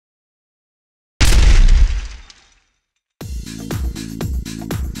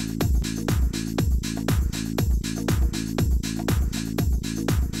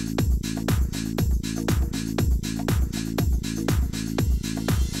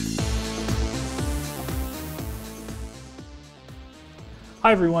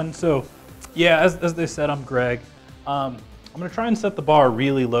Hi everyone. So, yeah, as they said, I'm Greg. I'm going to try and set the bar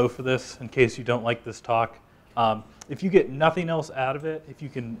really low for this in case you don't like this talk. If you get nothing else out of it, if you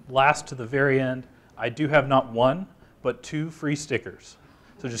can last to the very end, I do have not one, but 2 free stickers.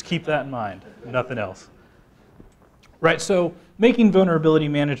 So just keep that in mind, nothing else. Right, so making vulnerability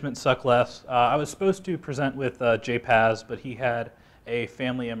management suck less. I was supposed to present with Jay Paz, but he had a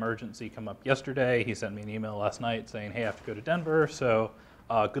family emergency come up yesterday. He sent me an email last night saying, hey, I have to go to Denver, so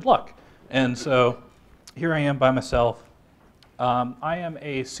good luck. And so here I am by myself. I am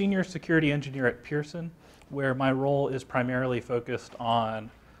a senior security engineer at Pearson, where my role is primarily focused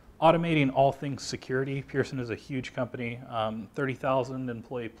on automating all things security. Pearson is a huge company, 30,000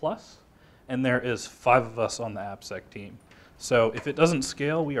 employee plus, and there is 5 of us on the AppSec team. So if it doesn't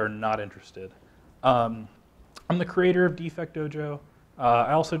scale, we are not interested. I'm the creator of DefectDojo.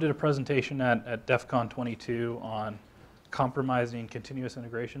 I also did a presentation at DEF CON 22 on compromising continuous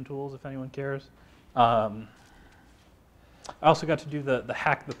integration tools, if anyone cares. I also got to do the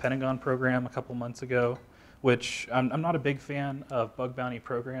Hack the Pentagon program a couple months ago, which I'm not a big fan of bug bounty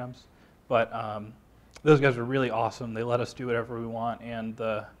programs, but those guys are really awesome. They let us do whatever we want, and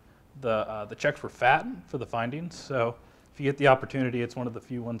the checks were fat for the findings. So if you get the opportunity, it's one of the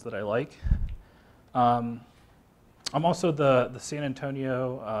few ones that I like. I'm also the San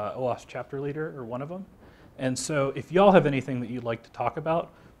Antonio OWASP chapter leader, or one of them. And so if y'all have anything that you'd like to talk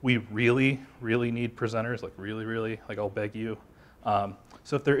about, we really, really need presenters, like really, like I'll beg you.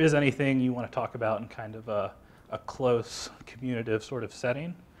 So if there is anything you want to talk about in kind of a close, communicative sort of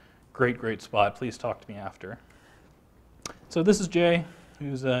setting, great spot. Please talk to me after. So this is Jay,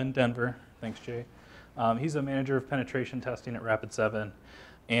 who's in Denver. Thanks, Jay. He's a manager of penetration testing at Rapid7,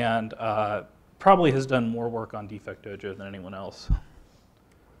 and probably has done more work on DefectDojo than anyone else.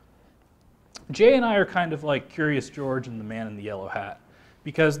 Jay and I are kind of like Curious George and the man in the yellow hat,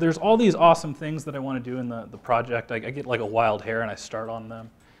 because there's all these awesome things that I want to do in the project. I get like a wild hair and I start on them.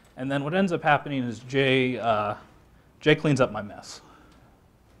 And then what ends up happening is Jay cleans up my mess.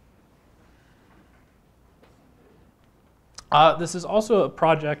 This is also a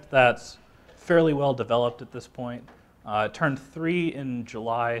project that's fairly well developed at this point. It turned 3 in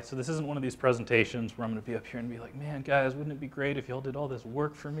July, so this isn't one of these presentations where I'm going to be up here and be like, man, guys, wouldn't it be great if y'all did all this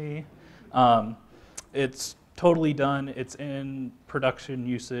work for me? It's totally done. It's in production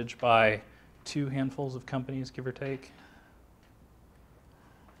usage by 2 handfuls of companies, give or take.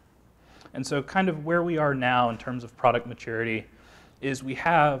 And so kind of where we are now in terms of product maturity is we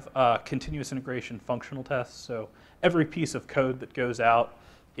have continuous integration functional tests. So every piece of code that goes out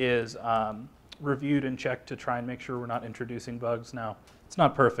is reviewed and checked to try and make sure we're not introducing bugs. Now, it's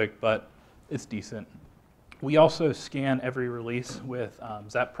not perfect, but it's decent. We also scan every release with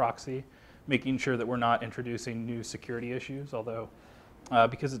Zap proxy, making sure that we're not introducing new security issues, although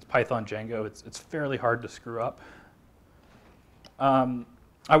because it's Python Django, it's fairly hard to screw up.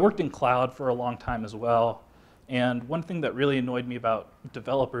 I worked in cloud for a long time as well, and one thing that really annoyed me about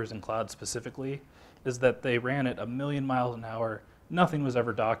developers in cloud specifically is that they ran at 1,000,000 miles an hour. Nothing was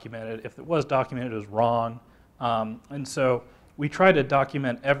ever documented. If it was documented, it was wrong. And so we try to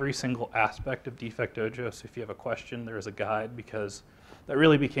document every single aspect of DefectDojo, so if you have a question, there is a guide, because that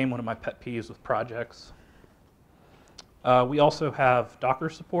really became one of my pet peeves with projects. We also have Docker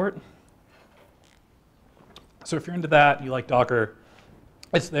support. So if you're into that, you like Docker,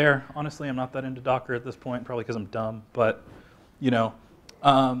 it's there. Honestly, I'm not that into Docker at this point, probably because I'm dumb, but you know.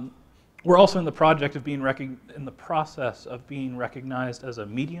 We're also in the process of being recognized as a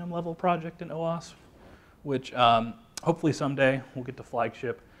medium-level project in OWASP, which hopefully someday we'll get to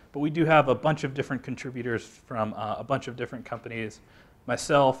flagship. But we do have a bunch of different contributors from a bunch of different companies.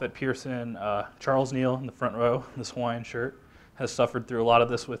 Myself at Pearson, Charles Neal in the front row, this Hawaiian shirt, has suffered through a lot of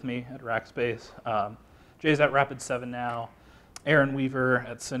this with me at Rackspace. Jay's at Rapid7 now. Aaron Weaver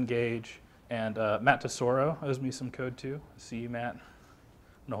at Cengage, and Matt Tesoro owes me some code too. See you, Matt.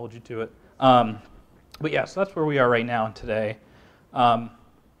 I'm going to hold you to it. But yeah, so that's where we are right now and today.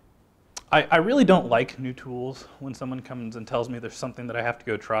 I really don't like new tools when someone comes and tells me there's something that I have to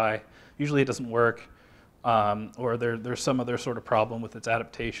go try. Usually it doesn't work, or there's some other sort of problem with its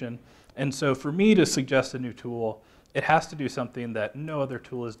adaptation. And so for me to suggest a new tool, it has to do something that no other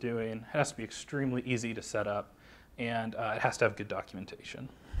tool is doing. It has to be extremely easy to set up, and it has to have good documentation.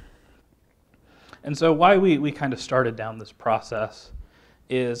 And so why we kind of started down this process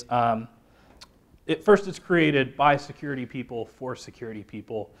is first it's created by security people for security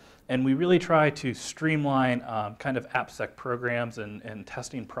people, and we really try to streamline kind of AppSec programs and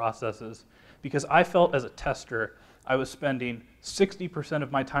testing processes, because I felt as a tester I was spending 60%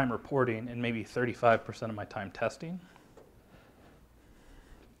 of my time reporting and maybe 35% of my time testing.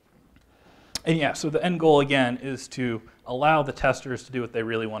 And yeah, so the end goal again is to allow the testers to do what they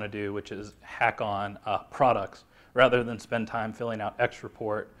really want to do, which is hack on products rather than spend time filling out X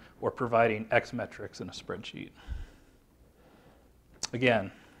report or providing X metrics in a spreadsheet.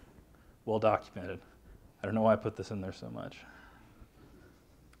 Again, well documented. I don't know why I put this in there so much.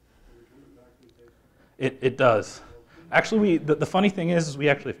 It does. Actually, the funny thing is we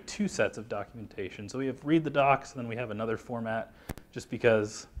actually have two sets of documentation. So we have read the docs, and then we have another format, just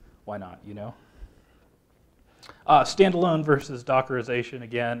because, why not, you know? Standalone versus Dockerization,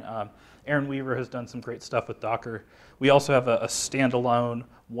 again, Aaron Weaver has done some great stuff with Docker. We also have a standalone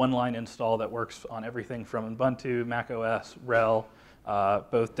one-line install that works on everything from Ubuntu, macOS, RHEL,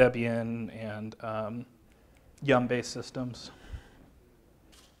 both Debian and Yum-based systems.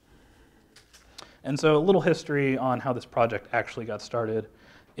 And so a little history on how this project actually got started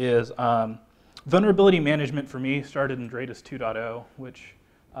is vulnerability management for me started in Dratus 2.0, which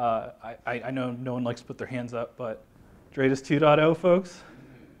I know no one likes to put their hands up, but Dratus 2.0, folks?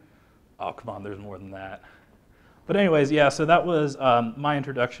 Oh, come on, there's more than that. But anyways, yeah, so that was my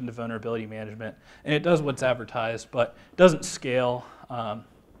introduction to vulnerability management. And it does what's advertised, but it doesn't scale. Oh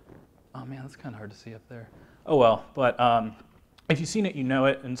man, that's kind of hard to see up there. Oh well, but if you've seen it, you know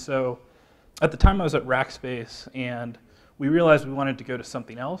it. And so at the time I was at Rackspace, and we realized we wanted to go to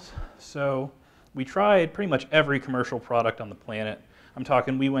something else. So we tried pretty much every commercial product on the planet. I'm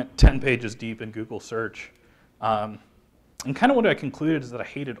talking, we went 10 pages deep in Google search. And kind of what I concluded is that I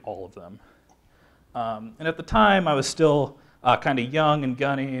hated all of them. And at the time, I was still kind of young and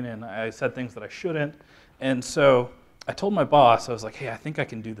gunning, and I said things that I shouldn't. And so I told my boss, I was like, hey, I think I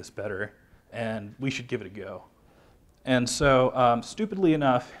can do this better, and we should give it a go. And so stupidly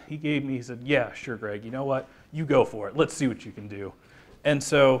enough, he said, yeah, sure, Greg, you know what? You go for it. Let's see what you can do. And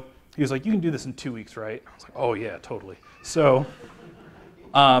so he was like, you can do this in 2 weeks, right? I was like, oh, yeah, totally. So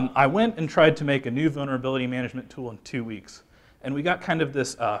I went and tried to make a new vulnerability management tool in 2 weeks. And we got kind of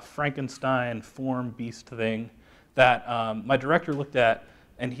this Frankenstein form beast thing that my director looked at,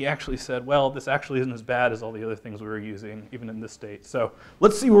 and he actually said, well, this actually isn't as bad as all the other things we were using, even in this state. So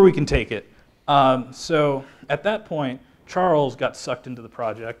let's see where we can take it. So at that point, Charles got sucked into the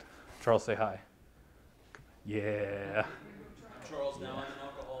project. Charles, say hi. Yeah. Charles, now I'm an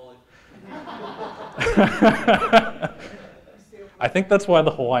alcoholic. I think that's why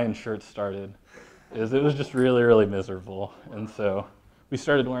the Hawaiian shirt started, is it was just really, really miserable. And so we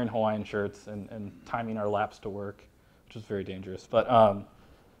started wearing Hawaiian shirts and timing our laps to work, which was very dangerous. But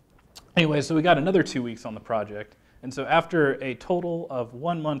anyway, so we got another 2 weeks on the project. And so after a total of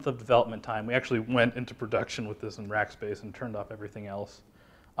 1 month of development time, we actually went into production with this in Rackspace and turned off everything else,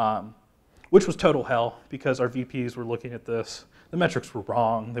 which was total hell because our VPs were looking at this. The metrics were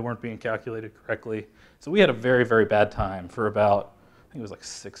wrong. They weren't being calculated correctly. So we had a very, very bad time for about, I think it was like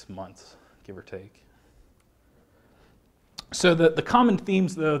 6 months, give or take. So the common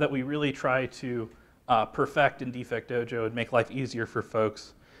themes, though, that we really try to perfect in DefectDojo and make life easier for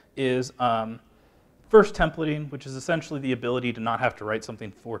folks is first, templating, which is essentially the ability to not have to write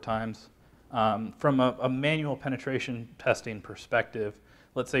something 4 times. From a manual penetration testing perspective,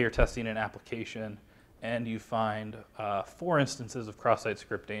 let's say you're testing an application and you find 4 instances of cross-site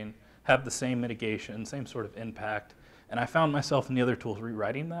scripting have the same mitigation, same sort of impact, and I found myself in the other tools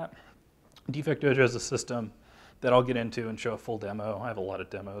rewriting that. DefectDojo is a system that I'll get into and show a full demo. I have a lot of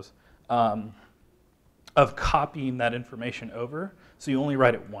demos of copying that information over, so you only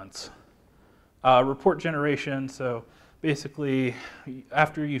write it once. Report generation, so basically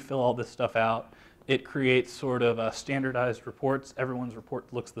after you fill all this stuff out, it creates sort of standardized reports. Everyone's report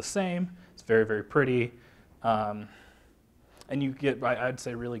looks the same. It's very, very pretty. And you get, I'd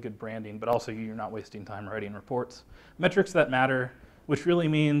say, really good branding, but also you're not wasting time writing reports. Metrics that matter, which really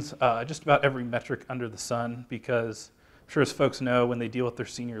means just about every metric under the sun, because I'm sure as folks know, when they deal with their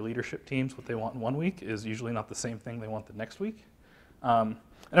senior leadership teams, what they want in 1 week is usually not the same thing they want the next week. And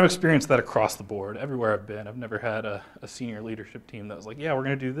I've experienced that across the board. Everywhere I've been, I've never had a senior leadership team that was like, yeah, we're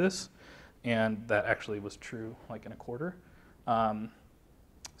going to do this. And that actually was true like in a quarter.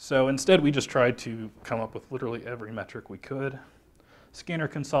 So instead, we just tried to come up with literally every metric we could. Scanner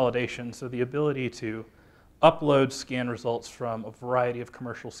consolidation, so the ability to upload scan results from a variety of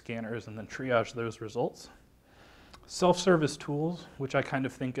commercial scanners and then triage those results. Self-service tools, which I kind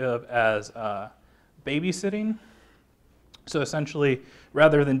of think of as babysitting. So essentially,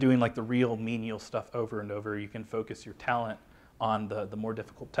 rather than doing like the real menial stuff over and over, you can focus your talent on the more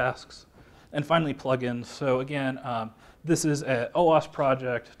difficult tasks. And finally, plugins. So again, this is an OWASP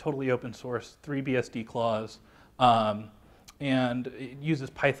project, totally open source, 3 BSD clause, and it uses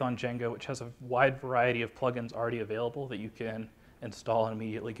Python Django, which has a wide variety of plugins already available that you can install and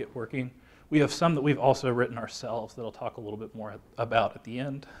immediately get working. We have some that we've also written ourselves that I'll talk a little bit more about at the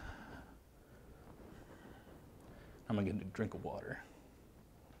end. I'm going to get a drink of water.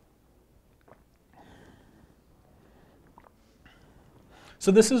 So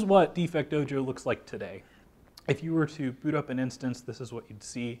this is what DefectDojo looks like today. If you were to boot up an instance, this is what you'd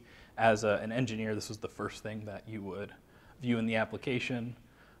see. As an engineer, this is the first thing that you would view in the application.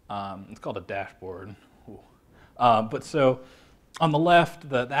 It's called a dashboard. But so on the left,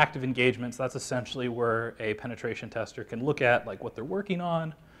 the active engagements, that's essentially where a penetration tester can look at like what they're working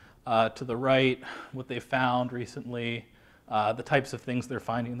on. To the right, what they found recently, the types of things they're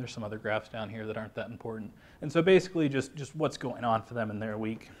finding. There's some other graphs down here that aren't that important. And so basically just what's going on for them in their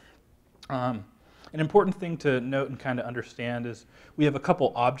week. An important thing to note and kind of understand is we have a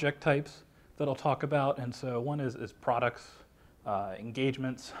couple object types that I'll talk about. And so one is products,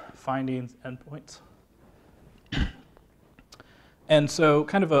 engagements, findings, endpoints. And so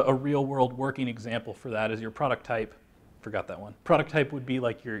kind of a real world working example for that is your product type. Forgot that one. Product type would be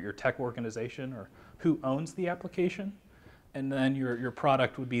like your tech organization or who owns the application. And then your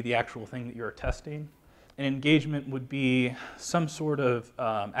product would be the actual thing that you're testing. An engagement would be some sort of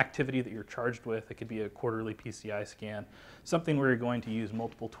activity that you're charged with. It could be a quarterly PCI scan, something where you're going to use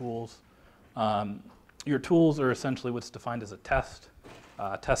multiple tools. Your tools are essentially what's defined as a test,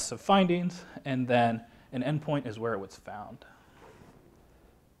 tests of findings, and then an endpoint is where it was found.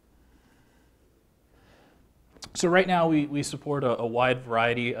 So right now we support a wide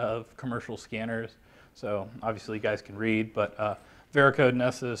variety of commercial scanners. So obviously you guys can read, but Veracode,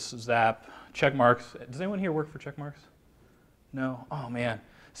 Nessus, Zap, Checkmarks. Does anyone here work for Checkmarks? No? Oh man.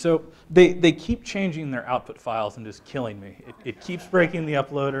 So they keep changing their output files and just killing me. It keeps breaking the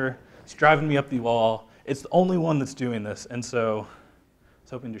uploader. It's driving me up the wall. It's the only one that's doing this, and so I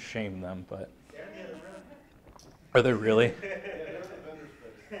was hoping to shame them, but are they really?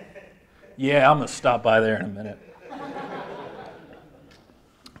 Yeah, I'm gonna stop by there in a minute.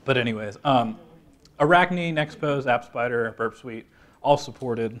 But anyways, Arachne, Nexpose, AppSpider, Burp Suite, all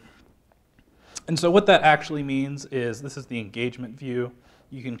supported. And so what that actually means is this is the engagement view.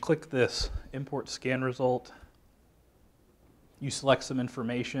 You can click this import scan result. You select some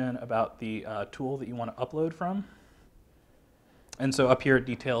information about the tool that you want to upload from. And so up here it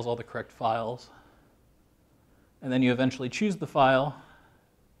details all the correct files. And then you eventually choose the file.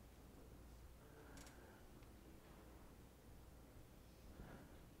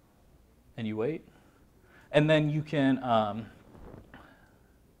 And you wait. And then you can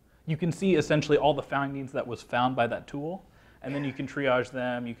see essentially all the findings that was found by that tool. And then you can triage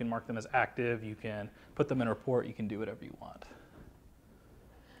them, you can mark them as active, you can put them in a report, you can do whatever you want.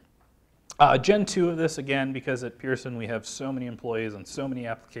 Gen 2 of this, again, because at Pearson we have so many employees and so many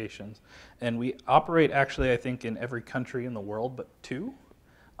applications. And we operate actually, I think, in every country in the world but 2,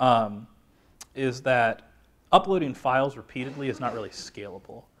 is that uploading files repeatedly is not really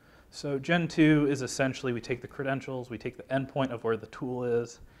scalable. So Gen 2 is essentially we take the credentials, we take the endpoint of where the tool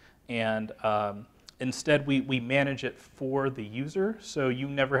is, and instead we manage it for the user, so you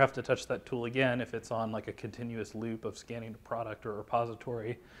never have to touch that tool again if it's on like a continuous loop of scanning a product or a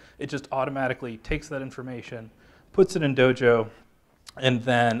repository. It just automatically takes that information, puts it in Dojo, and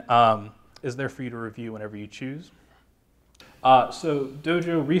then is there for you to review whenever you choose. So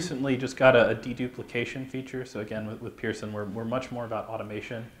Dojo recently just got a deduplication feature. So again, with Pearson, we're much more about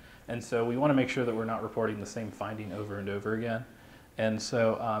automation. And so we want to make sure that we're not reporting the same finding over and over again. And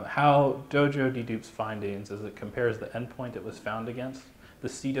so how Dojo dedupes findings is it compares the endpoint it was found against, the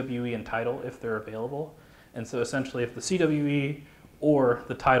CWE and title if they're available. And so essentially if the CWE or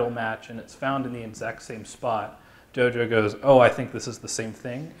the title match and it's found in the exact same spot, Dojo goes, oh, I think this is the same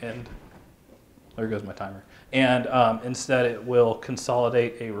thing. And there goes my timer. And instead it will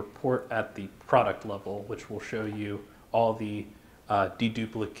consolidate a report at the product level, which will show you all the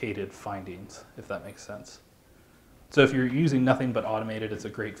deduplicated findings, if that makes sense. So if you're using nothing but automated, it's a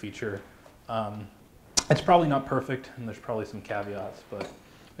great feature. It's probably not perfect, and there's probably some caveats, but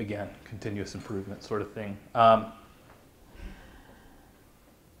again, continuous improvement sort of thing. But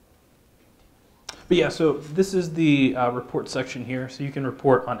yeah, so this is the report section here. So you can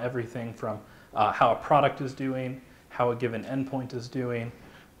report on everything from how a product is doing, how a given endpoint is doing,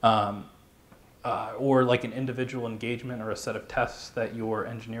 or like an individual engagement or a set of tests that your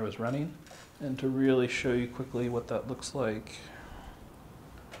engineer was running. And to really show you quickly what that looks like,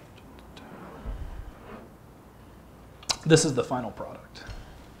 this is the final product.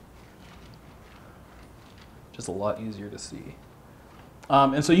 Just a lot easier to see.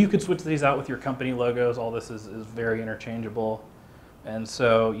 And so you could switch these out with your company logos. All this is very interchangeable. And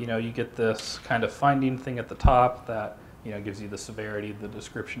so, you know, you get this kind of finding thing at the top that It gives you the severity, the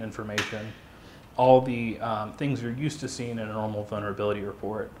description information, all the things you're used to seeing in a normal vulnerability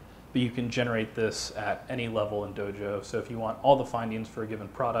report. But you can generate this at any level in Dojo. So if you want all the findings for a given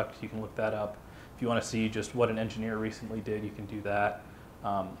product, you can look that up. If you want to see just what an engineer recently did, you can do that.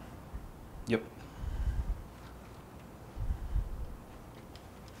 Yep.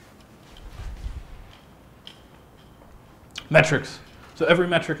 Metrics. So every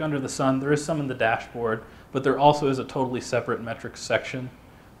metric under the sun, there is some in the dashboard, but there also is a totally separate metrics section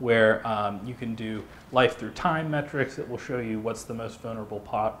where you can do life through time metrics that will show you what's the most vulnerable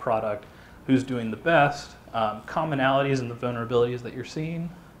product, who's doing the best, commonalities in the vulnerabilities that you're seeing.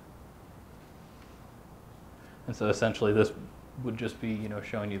 And so essentially this would just be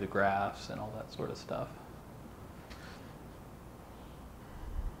showing you the graphs and all that sort of stuff.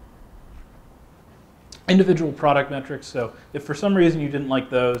 Individual product metrics, so if for some reason you didn't like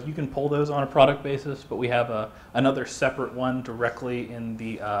those, you can pull those on a product basis, but we have another separate one directly in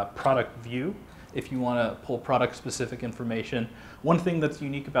the product view if you want to pull product-specific information. One thing that's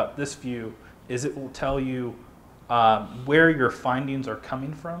unique about this view is it will tell you where your findings are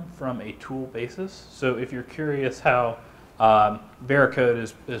coming from a tool basis. So if you're curious how Veracode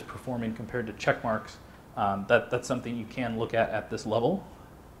is performing compared to checkmarks, that's something you can look at this level.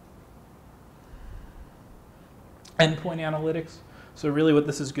 Endpoint analytics. So really what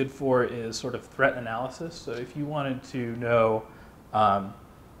this is good for is sort of threat analysis. So if you wanted to know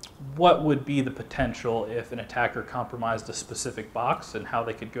what would be the potential if an attacker compromised a specific box and how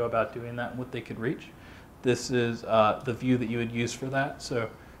they could go about doing that and what they could reach, this is the view that you would use for that. So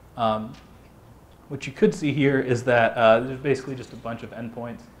what you could see here is that there's basically just a bunch of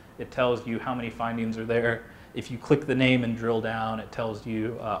endpoints. It tells you how many findings are there. If you click the name and drill down, it tells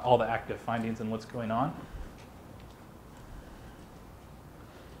you all the active findings and what's going on.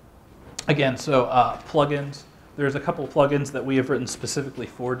 Again, so plugins. There's a couple plugins that we have written specifically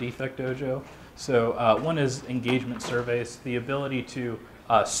for DefectDojo. So one is engagement surveys, the ability to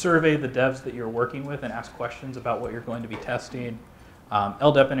survey the devs that you're working with and ask questions about what you're going to be testing.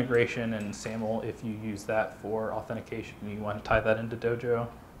 LDEP integration and SAML if you use that for authentication and you want to tie that into Dojo.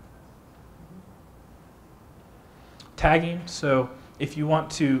 Tagging, so if you want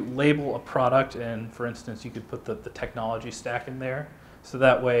to label a product and for instance you could put the technology stack in there, so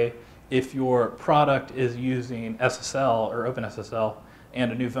that way if your product is using SSL or OpenSSL and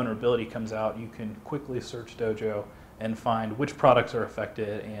a new vulnerability comes out, you can quickly search Dojo and find which products are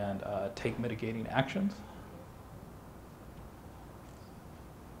affected and take mitigating actions.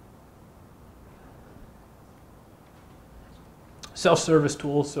 Self-service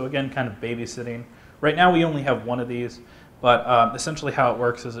tools, so again, kind of babysitting. Right now we only have one of these, but essentially how it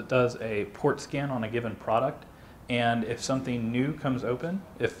works is it does a port scan on a given product. And if something new comes open,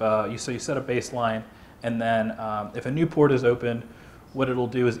 if you set a baseline, and then if a new port is opened, what it'll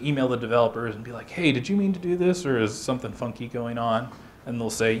do is email the developers and be like, hey, did you mean to do this, or is something funky going on? And they'll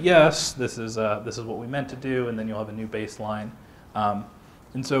say, yes, this is what we meant to do, and then you'll have a new baseline.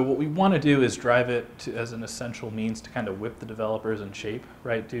 And so what we want to do is drive it as an essential means to kind of whip the developers in shape,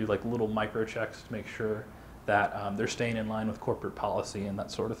 right? Do like little micro checks to make sure that they're staying in line with corporate policy and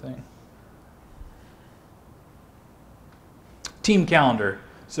that sort of thing. Team calendar.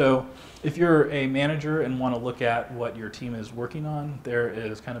 So if you're a manager and want to look at what your team is working on, there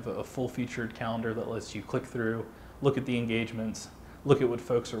is kind of a full-featured calendar that lets you click through, look at the engagements, look at what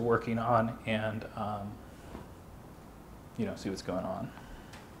folks are working on, and see what's going on.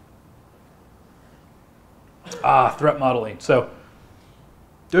 Threat modeling. So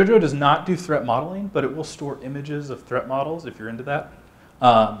Dojo does not do threat modeling, but it will store images of threat models if you're into that.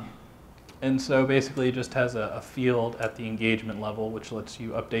 And so basically it just has a field at the engagement level which lets you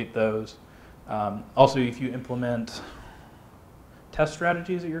update those. Also, if you implement test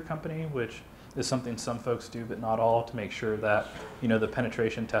strategies at your company, which is something some folks do but not all, to make sure that the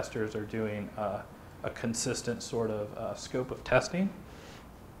penetration testers are doing a consistent sort of scope of testing.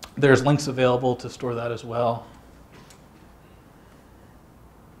 There's links available to store that as well.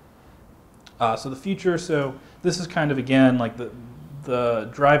 So the future, so this is kind of again like the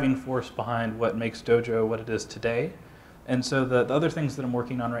driving force behind what makes Dojo what it is today. And so the other things that I'm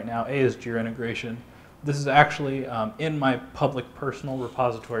working on right now, A is Jira integration. This is actually in my public personal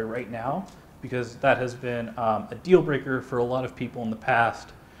repository right now because that has been a deal breaker for a lot of people in the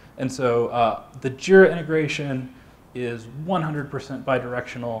past. And so the Jira integration is 100%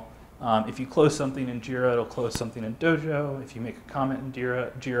 bidirectional. If you close something in Jira, it'll close something in Dojo. If you make a comment in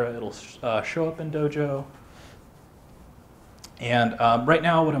Jira it'll show up in Dojo. And right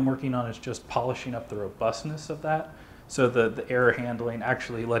now what I'm working on is just polishing up the robustness of that. So the error handling,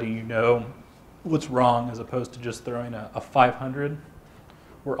 actually letting you know what's wrong as opposed to just throwing a 500.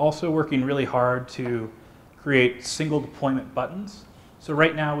 We're also working really hard to create single deployment buttons. So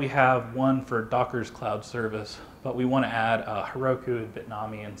right now we have one for Docker's cloud service, but we want to add Heroku and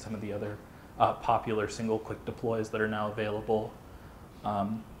Bitnami and some of the other popular single click deploys that are now available.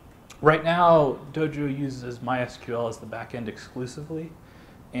 Right now, Dojo uses MySQL as the backend exclusively,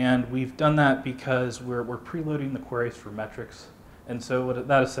 and we've done that because we're preloading the queries for metrics. And so what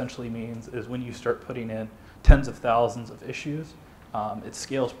that essentially means is when you start putting in tens of thousands of issues, it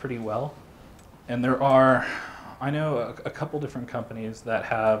scales pretty well. And there are, I know a couple different companies that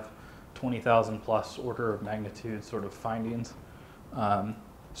have 20,000 plus order of magnitude sort of findings.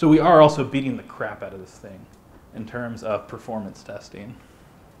 So we are also beating the crap out of this thing in terms of performance testing.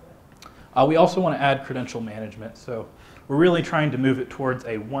 We also want to add credential management. So we're really trying to move it towards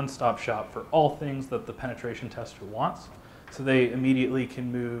a one-stop shop for all things that the penetration tester wants. So they immediately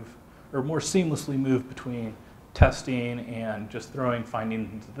can move, or more seamlessly move between testing and just throwing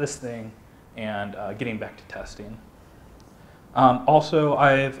findings into this thing and getting back to testing. Also,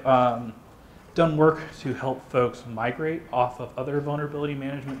 I've done work to help folks migrate off of other vulnerability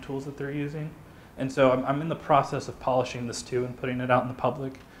management tools that they're using. And so I'm in the process of polishing this too and putting it out in the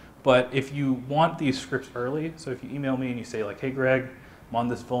public. But if you want these scripts early, so if you email me and you say like, hey Greg, I'm on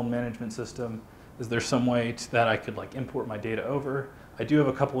this vuln management system, is there some way that I could like import my data over? I do have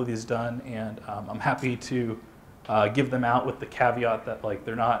a couple of these done, and I'm happy to give them out with the caveat that like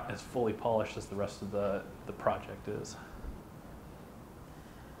they're not as fully polished as the rest of the project is.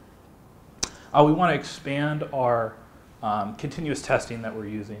 We want to expand our continuous testing that we're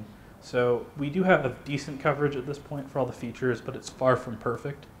using. So we do have a decent coverage at this point for all the features, but it's far from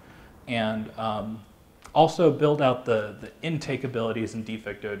perfect. And also build out the intake abilities in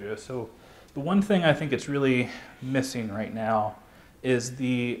DefectDojo. So the one thing I think it's really missing right now is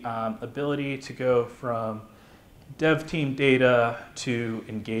the ability to go from dev team data to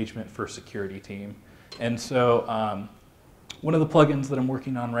engagement for security team. And so one of the plugins that I'm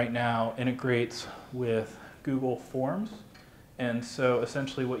working on right now integrates with Google Forms. And so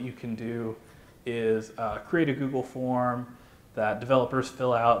essentially what you can do is create a Google form that developers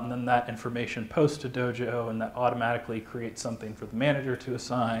fill out, and then that information posts to Dojo, and that automatically creates something for the manager to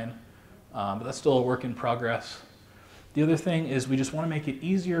assign. But that's still a work in progress. The other thing is we just want to make it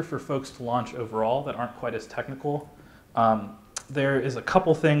easier for folks to launch overall that aren't quite as technical. There is a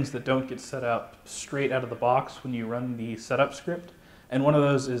couple things that don't get set up straight out of the box when you run the setup script. And one of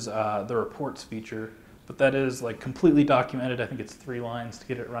those is the reports feature. But that is like completely documented. I think it's 3 lines to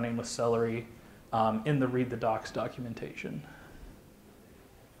get it running with Celery in the read the docs documentation.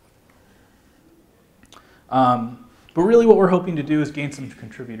 But really what we're hoping to do is gain some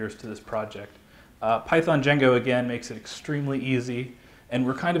contributors to this project. Python Django, again, makes it extremely easy. And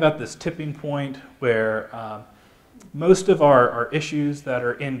we're kind of at this tipping point where most of our issues that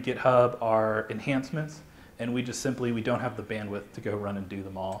are in GitHub are enhancements. And we just simply, we don't have the bandwidth to go run and do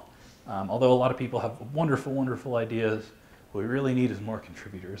them all. Although a lot of people have wonderful, wonderful ideas, what we really need is more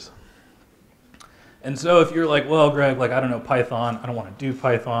contributors. And so if you're like, well, Greg, like I don't know Python, I don't want to do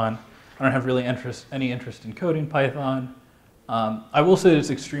Python, I don't have really any interest in coding Python, I will say that it's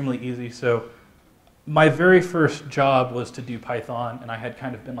extremely easy. So my very first job was to do Python, and I had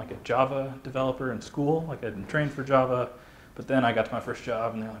kind of been like a Java developer in school, like I'd been trained for Java, but then I got to my first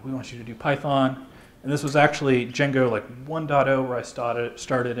job, and they're like, we want you to do Python. And this was actually Django like 1.0 where I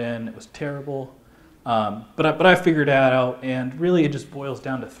started in. It was terrible. But I figured it out, and really it just boils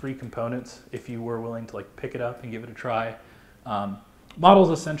down to 3 components if you were willing to like pick it up and give it a try.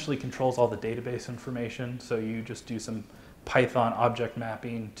 Models essentially controls all the database information, so you just do some Python object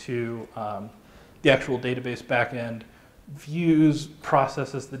mapping to the actual database backend. Views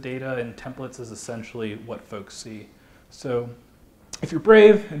processes the data, and templates is essentially what folks see. So if you're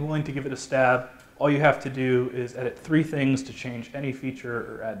brave and willing to give it a stab, all you have to do is edit 3 things to change any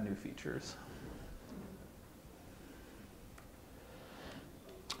feature or add new features.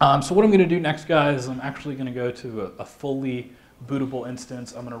 So what I'm going to do next, guys, is I'm actually going to go to a fully bootable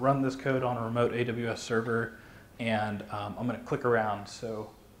instance. I'm going to run this code on a remote AWS server, and I'm going to click around.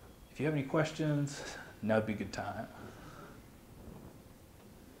 So if you have any questions, now would be a good time.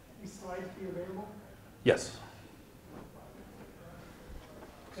 These slides be available? Yes.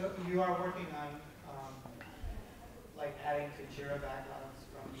 So you are working on like adding to Jira backlogs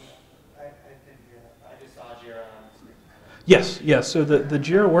from I didn't hear that. I just saw Jira on the screen. Yes. So the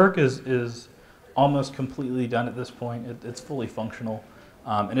Jira work is almost completely done at this point. It's fully functional,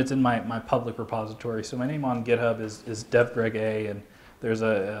 and it's in my public repository. So my name on GitHub is devgrega, and there's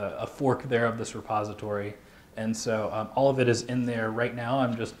a fork there of this repository. And so all of it is in there right now.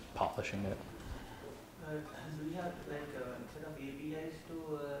 I'm just polishing it. do you have like a set of APIs to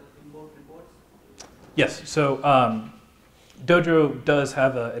import reports? Yes, so Dojo does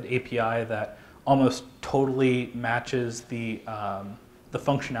have an API that almost totally matches the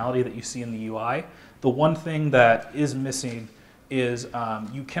functionality that you see in the UI. The one thing that is missing is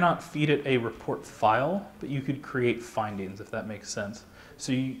you cannot feed it a report file, but you could create findings, if that makes sense.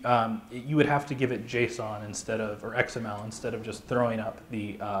 So you would have to give it JSON instead of, or XML, instead of just throwing up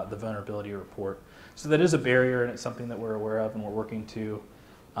the vulnerability report. So that is a barrier, and it's something that we're aware of, and we're working to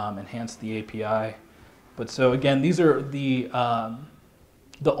enhance the API. But so again, these are the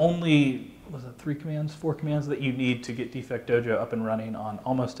only, was it 4 commands that you need to get DefectDojo up and running on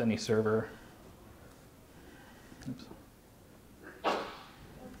almost any server. Oops.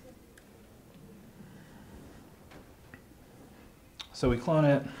 So we clone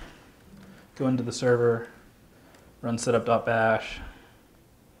it, go into the server, run setup.bash.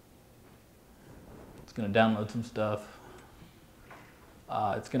 It's going to download some stuff.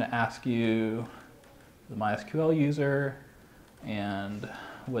 It's going to ask you the MySQL user and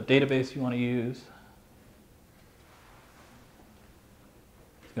what database you want to use.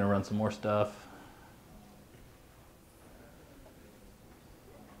 It's going to run some more stuff.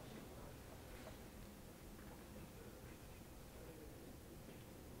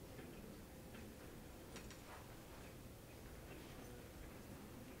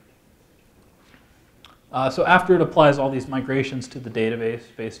 So after it applies all these migrations to the database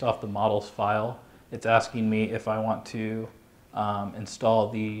based off the models file, it's asking me if I want to install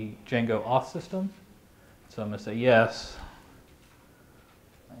the Django auth system. So I'm going to say yes.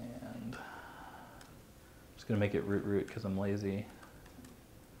 And I'm just going to make it root because I'm lazy.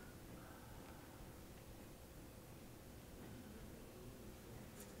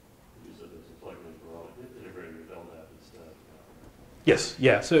 You said there's a plugin for integrating with LDAP and stuff. Yes,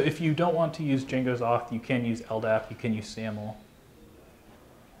 yeah. So if you don't want to use Django's auth, you can use LDAP, you can use SAML.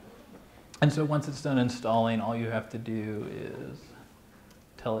 And so once it's done installing, all you have to do is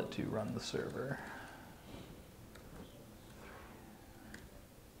tell it to run the server.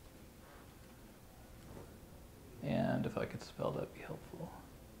 And if I could spell, that'd be helpful.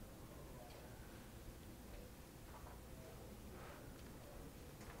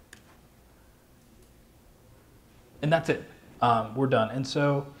 And that's it. We're done. And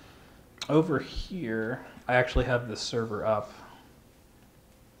so over here, I actually have this server up.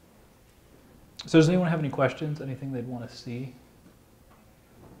 So does anyone have any questions? Anything they'd want to see?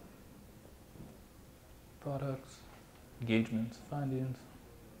 Products, engagements, findings.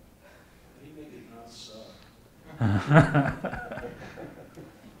 How do you make it not suck?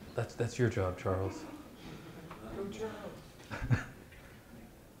 That's your job, Charles. Good job.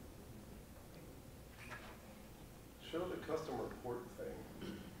 Show the custom report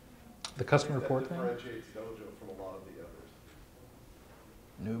thing. The custom report thing? That differentiates Dojo from a lot of the others.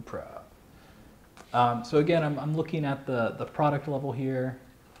 No problem. So again, I'm looking at the product level here,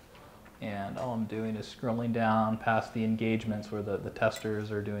 and all I'm doing is scrolling down past the engagements where the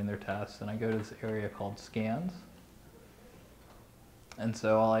testers are doing their tests, and I go to this area called scans. And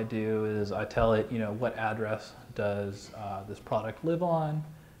so all I do is I tell it, what address does this product live on?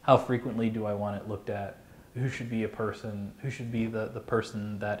 How frequently do I want it looked at? Who should be the person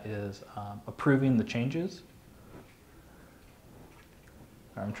that is approving the changes?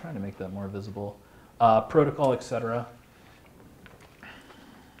 I'm trying to make that more visible. Protocol, etc.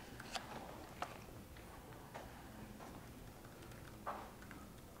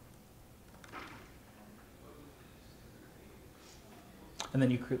 And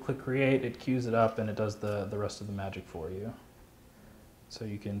then you click create, it queues it up, and it does the rest of the magic for you. So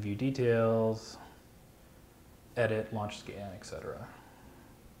you can view details, edit, launch scan, etc.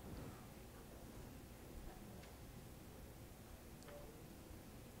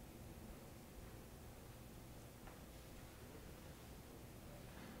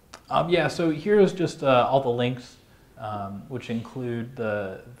 Yeah, so here's just all the links, which include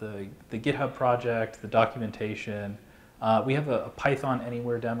the GitHub project, the documentation. We have a Python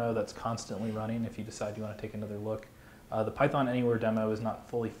Anywhere demo that's constantly running if you decide you want to take another look. The Python Anywhere demo is not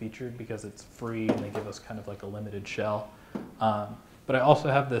fully featured because it's free and they give us kind of like a limited shell. But I also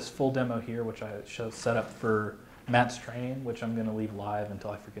have this full demo here, which I set up for Matt's training, which I'm going to leave live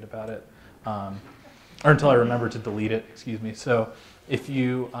until I forget about it, or until I remember to delete it, excuse me. So if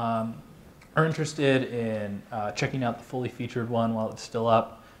you are interested in checking out the fully featured one while it's still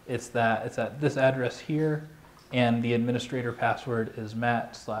up, it's at this address here, and the administrator password is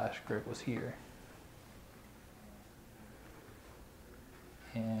Matt/Greg was here.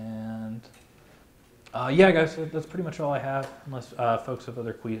 And Yeah, guys, so that's pretty much all I have, unless folks have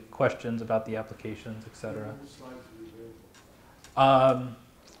other questions about the applications, etc. I'm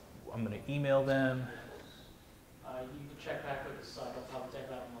going to email them. You can check back with the site. It'll probably take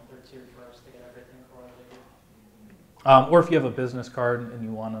about a month or two for us to get everything correlated. Or if you have a business card and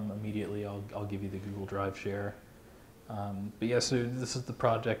you want them immediately, I'll give you the Google Drive share. But yeah, so this is the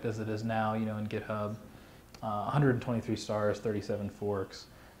project as it is now, you know, in GitHub. 123 stars, 37 forks.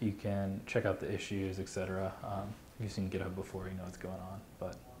 You can check out the issues, etc. If you've seen GitHub before, you know what's going on.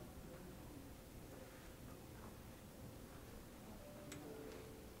 But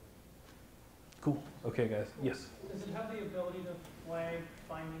cool. Okay, guys. Yes. Does it have the ability to flag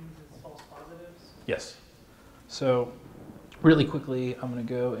findings as false positives? Yes. So really quickly, I'm going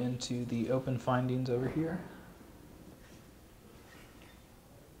to go into the open findings over here.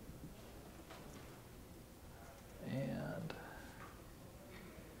 And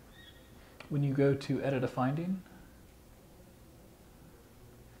when you go to edit a finding,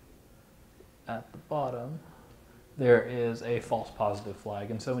 at the bottom, there is a false positive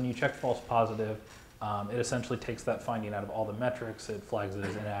flag. And so when you check false positive, it essentially takes that finding out of all the metrics. It flags it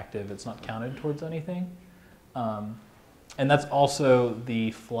as inactive. It's not counted towards anything. And that's also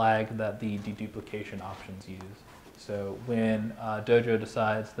the flag that the deduplication options use. So when Dojo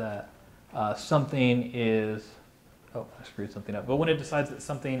decides that something is, oh, I screwed something up. But when it decides that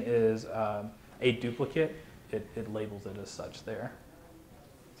something is a duplicate, it labels it as such there.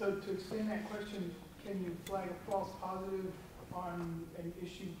 So to extend that question, can you flag a false positive on an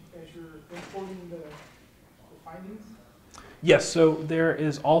issue as you're importing the findings? Yes, so there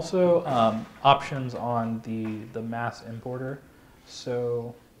is also options on the mass importer.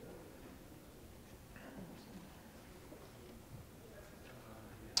 So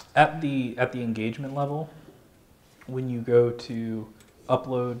at the engagement level, when you go to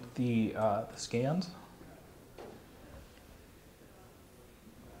upload the scans,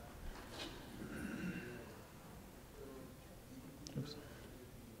 oops.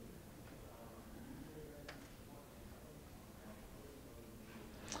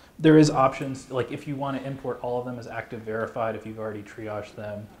 There is options, like if you want to import all of them as active verified, if you've already triaged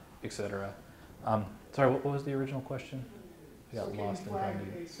them, etc. Sorry, what was the original question? I got lost in flag front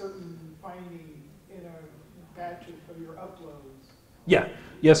of you. a certain finding in a batch of your uploads? Yeah.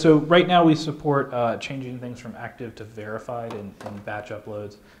 So right now we support changing things from active to verified in batch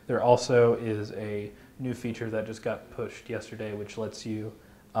uploads. There also is a new feature that just got pushed yesterday, which lets you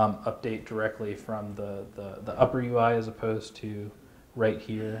update directly from the upper UI as opposed to right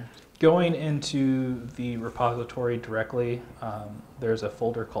here. Going into the repository directly, there's a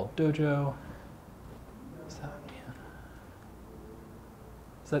folder called Dojo.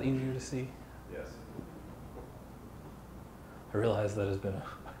 Is that easier to see? Yes. I realize that has been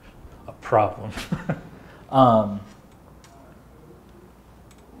a problem. And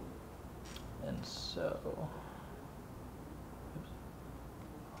so,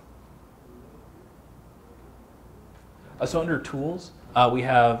 so under tools, we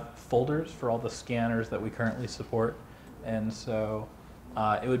have folders for all the scanners that we currently support. And so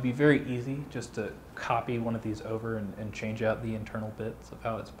it would be very easy just to copy one of these over and change out the internal bits of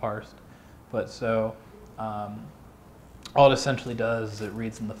how it's parsed. But so all it essentially does is it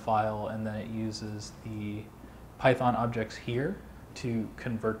reads in the file and then it uses the Python objects here to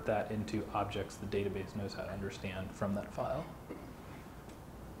convert that into objects the database knows how to understand from that file.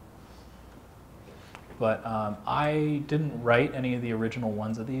 But I didn't write any of the original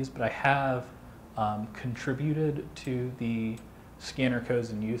ones of these, but I have contributed to the scanner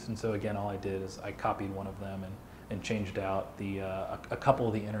codes in use. And so again, all I did is I copied one of them and changed out the a couple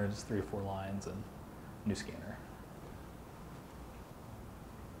of the innards, 3 or 4 lines, and new scanner.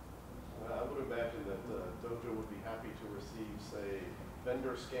 I would imagine that Dojo would be happy to receive, say,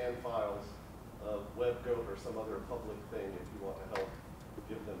 vendor scan files of WebGoat or some other public thing if you want to help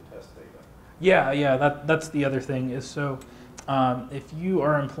give them test data. Yeah, that's the other thing is so if you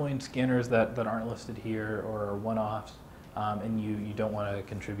are employing scanners that aren't listed here or are one-offs and you don't want to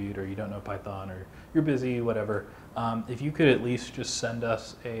contribute or you don't know Python or you're busy, whatever, if you could at least just send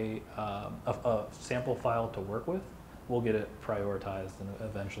us a sample file to work with, we'll get it prioritized and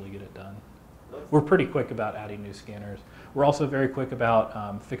eventually get it done. We're pretty quick about adding new scanners. We're also very quick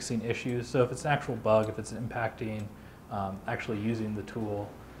about fixing issues. So if it's an actual bug, if it's impacting actually using the tool,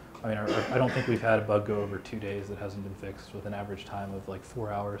 I mean, I don't think we've had a bug go over 2 days that hasn't been fixed with an average time of like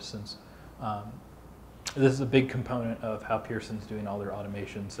 4 hours since. This is a big component of how Pearson's doing all their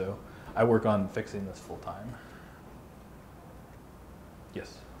automation, so I work on fixing this full time. Yes?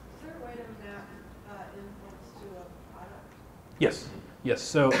 Is there a way to map inputs to a product? Yes, yes.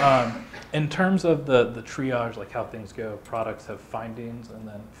 So in terms of the triage, like how things go, products have findings, and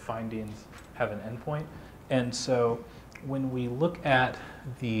then findings have an endpoint. And so when we look at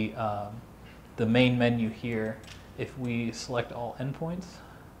the main menu here, if we select all endpoints,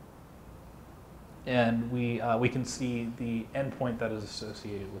 and we can see the endpoint that is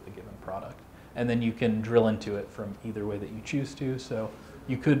associated with a given product. And then you can drill into it from either way that you choose to. So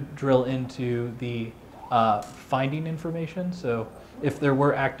you could drill into the finding information. So if there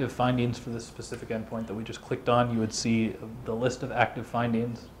were active findings for this specific endpoint that we just clicked on, you would see the list of active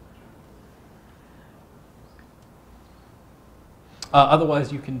findings.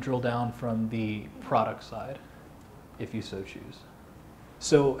 Otherwise, you can drill down from the product side if you so choose.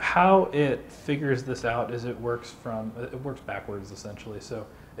 So how it figures this out is it works backwards essentially. So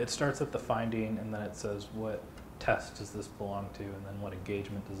it starts at the finding, and then it says what test does this belong to, and then what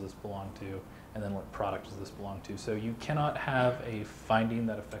engagement does this belong to, and then what product does this belong to. So you cannot have a finding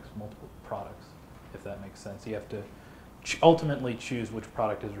that affects multiple products, if that makes sense. You have to ultimately choose which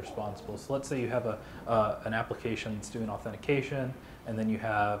product is responsible. So let's say you have an application that's doing authentication, and then you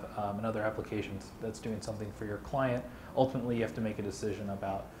have another application that's doing something for your client. Ultimately, you have to make a decision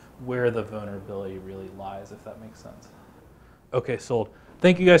about where the vulnerability really lies, if that makes sense. Okay, sold.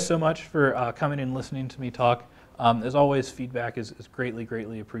 Thank you guys so much for coming and listening to me talk. As always, feedback is greatly,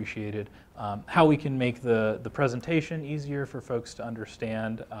 greatly appreciated. How we can make the presentation easier for folks to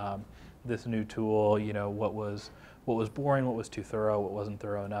understand this new tool, you know, what was boring, what was too thorough, what wasn't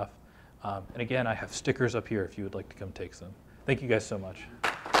thorough enough. And again, I have stickers up here if you would like to come take some. Thank you guys so much.